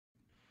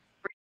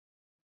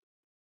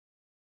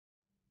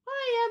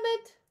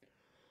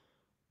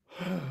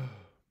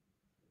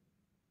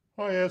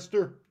Hi,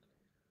 Esther.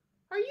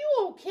 Are you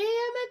okay,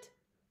 Emmett?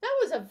 That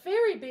was a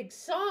very big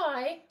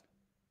sigh.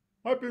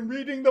 I've been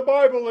reading the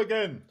Bible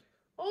again.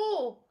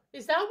 Oh,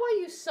 is that why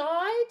you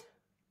sighed?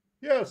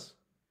 Yes,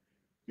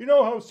 you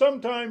know how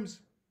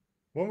sometimes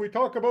when we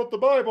talk about the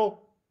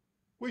Bible,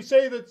 we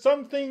say that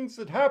some things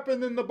that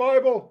happen in the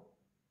Bible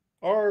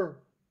are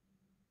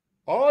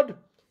odd?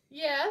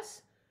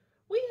 Yes,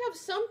 we have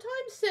sometimes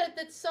said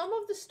that some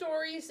of the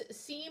stories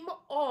seem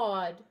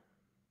odd.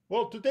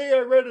 Well, today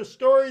I read a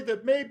story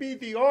that may be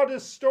the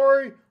oddest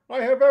story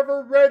I have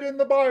ever read in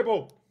the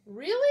Bible.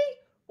 Really?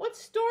 What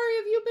story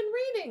have you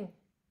been reading?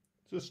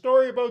 It's a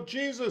story about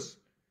Jesus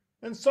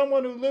and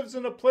someone who lives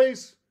in a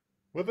place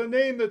with a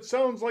name that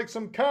sounds like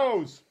some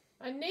cows.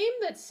 A name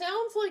that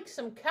sounds like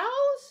some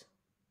cows?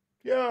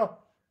 Yeah,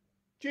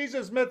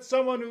 Jesus met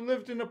someone who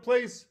lived in a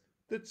place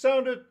that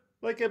sounded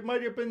like it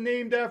might have been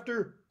named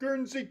after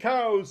Guernsey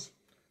cows.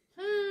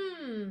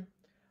 Hmm,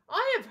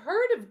 I have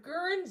heard of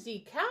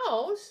Guernsey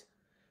cows.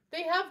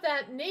 They have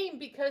that name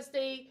because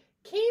they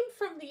came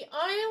from the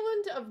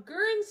island of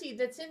Guernsey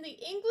that's in the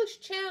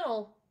English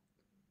Channel.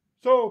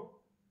 So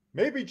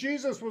maybe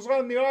Jesus was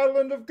on the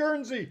island of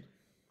Guernsey.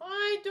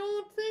 I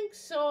don't think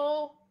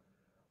so.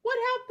 What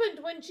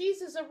happened when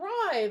Jesus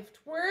arrived,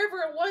 wherever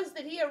it was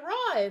that he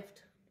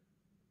arrived?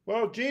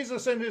 Well,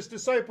 Jesus and his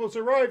disciples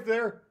arrived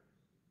there,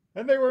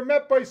 and they were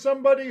met by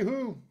somebody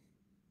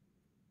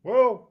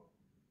well,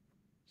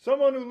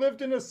 someone who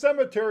lived in a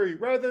cemetery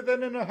rather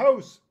than in a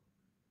house.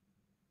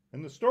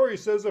 And the story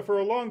says that for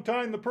a long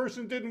time the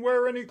person didn't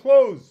wear any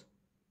clothes.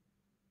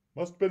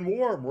 Must have been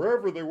warm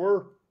wherever they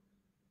were.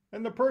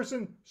 And the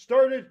person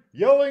started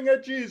yelling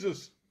at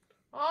Jesus.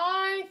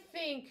 I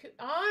think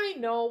I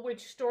know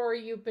which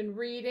story you've been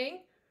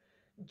reading.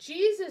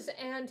 Jesus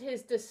and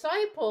his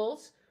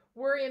disciples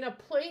were in a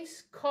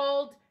place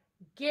called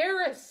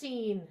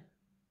Gerasene.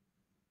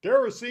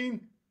 Gerasene?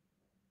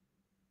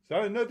 Is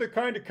that another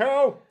kind of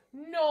cow?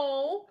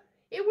 No,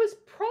 it was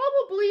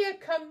probably a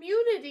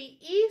community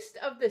east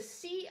of the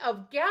Sea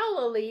of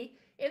Galilee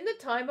in the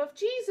time of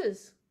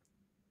Jesus.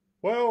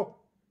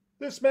 Well,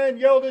 this man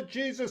yelled at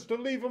Jesus to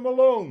leave him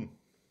alone.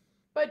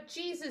 But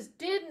Jesus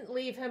didn't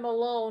leave him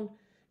alone.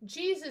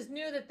 Jesus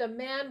knew that the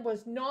man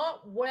was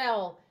not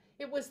well.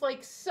 It was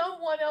like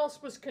someone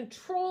else was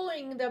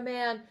controlling the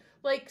man,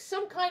 like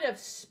some kind of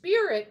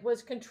spirit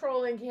was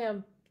controlling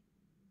him.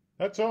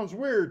 That sounds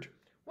weird.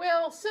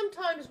 Well,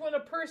 sometimes when a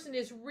person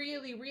is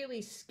really,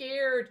 really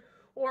scared,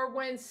 or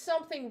when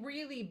something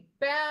really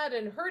bad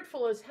and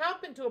hurtful has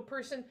happened to a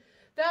person,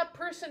 that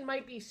person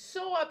might be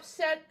so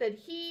upset that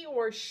he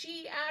or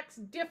she acts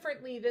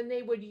differently than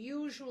they would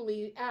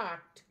usually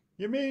act.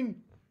 You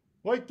mean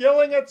like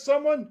yelling at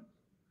someone?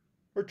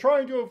 Or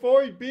trying to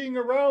avoid being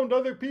around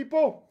other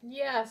people?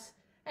 Yes,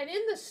 and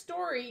in the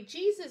story,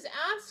 Jesus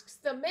asks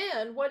the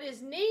man what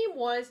his name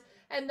was,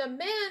 and the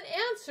man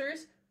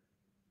answers,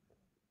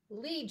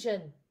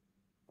 Legion.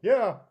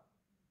 Yeah,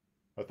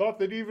 I thought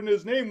that even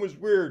his name was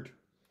weird.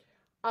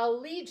 A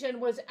legion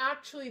was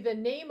actually the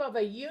name of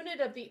a unit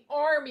of the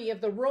army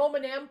of the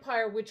Roman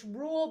Empire which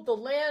ruled the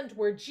land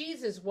where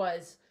Jesus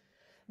was.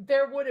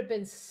 There would have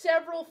been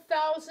several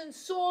thousand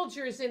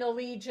soldiers in a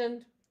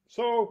legion.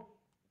 So,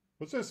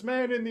 was this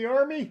man in the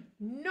army?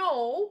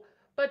 No,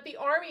 but the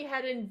army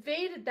had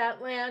invaded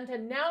that land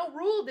and now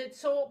ruled it,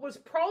 so it was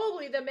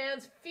probably the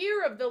man's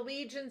fear of the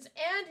legions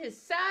and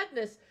his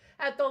sadness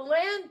at the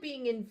land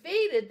being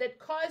invaded that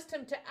caused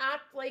him to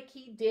act like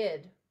he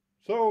did.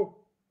 So,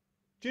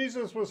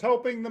 Jesus was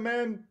helping the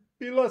man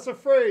be less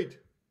afraid.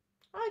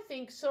 I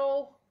think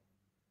so.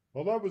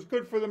 Well, that was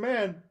good for the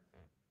man,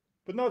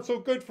 but not so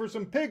good for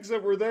some pigs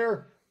that were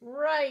there.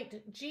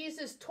 Right.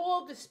 Jesus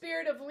told the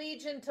spirit of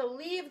legion to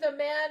leave the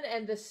man,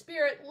 and the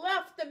spirit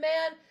left the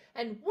man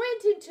and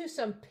went into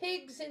some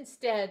pigs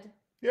instead.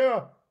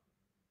 Yeah,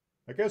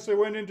 I guess they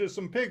went into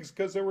some pigs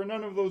because there were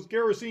none of those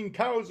Gerasene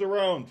cows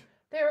around.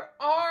 There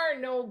are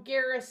no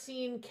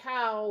Gerasene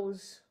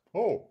cows.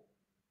 Oh,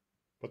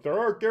 but there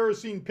are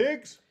Gerasene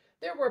pigs?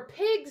 There were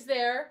pigs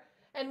there,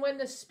 and when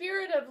the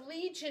spirit of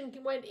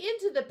legion went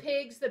into the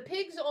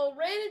pigs all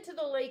ran into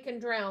the lake and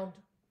drowned.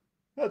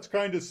 That's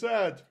kind of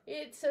sad.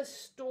 It's a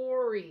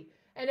story,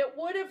 and it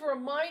would have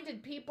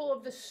reminded people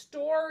of the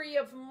story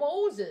of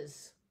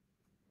Moses.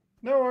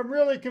 Now I'm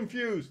really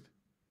confused.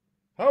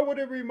 How would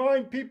it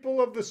remind people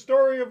of the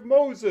story of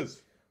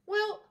Moses?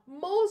 Well,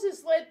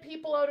 Moses led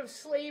people out of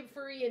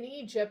slavery in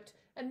Egypt,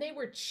 and they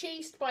were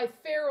chased by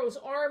Pharaoh's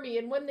army.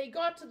 And when they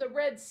got to the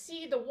Red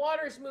Sea, the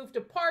waters moved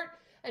apart,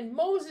 and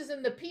Moses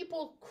and the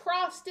people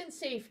crossed in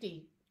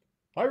safety.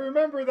 I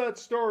remember that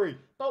story.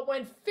 But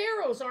when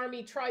Pharaoh's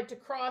army tried to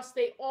cross,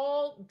 they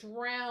all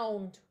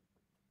drowned.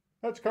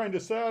 That's kind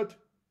of sad.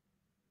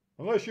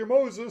 Unless you're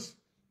Moses.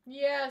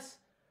 Yes,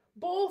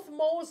 both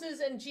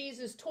Moses and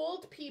Jesus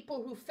told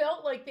people who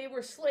felt like they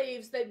were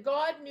slaves that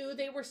God knew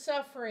they were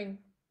suffering.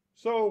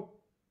 So,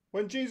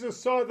 when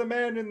Jesus saw the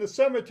man in the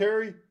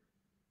cemetery,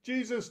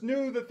 Jesus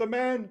knew that the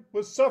man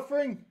was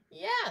suffering?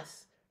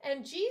 Yes,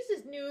 and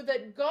Jesus knew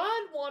that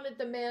God wanted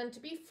the man to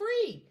be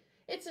free.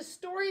 It's a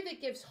story that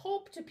gives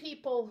hope to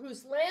people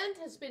whose land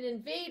has been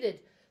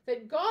invaded,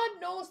 that God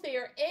knows they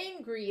are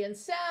angry and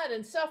sad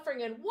and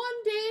suffering, and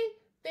one day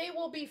they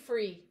will be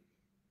free.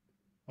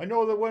 I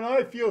know that when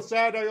I feel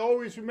sad, I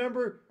always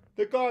remember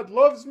that God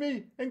loves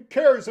me and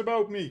cares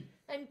about me.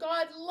 And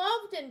God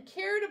loved and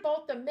cared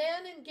about the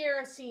man in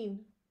Gerasene.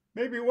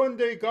 Maybe one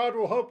day God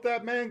will help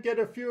that man get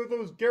a few of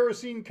those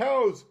Gerasene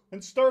cows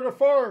and start a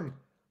farm.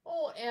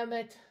 Oh,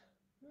 Emmett,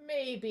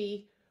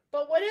 maybe.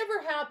 But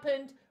whatever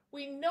happened,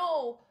 we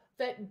know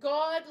that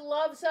God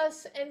loves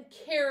us and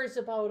cares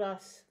about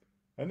us.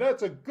 And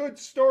that's a good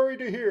story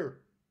to hear.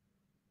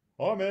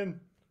 Amen.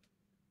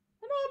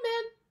 And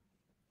amen.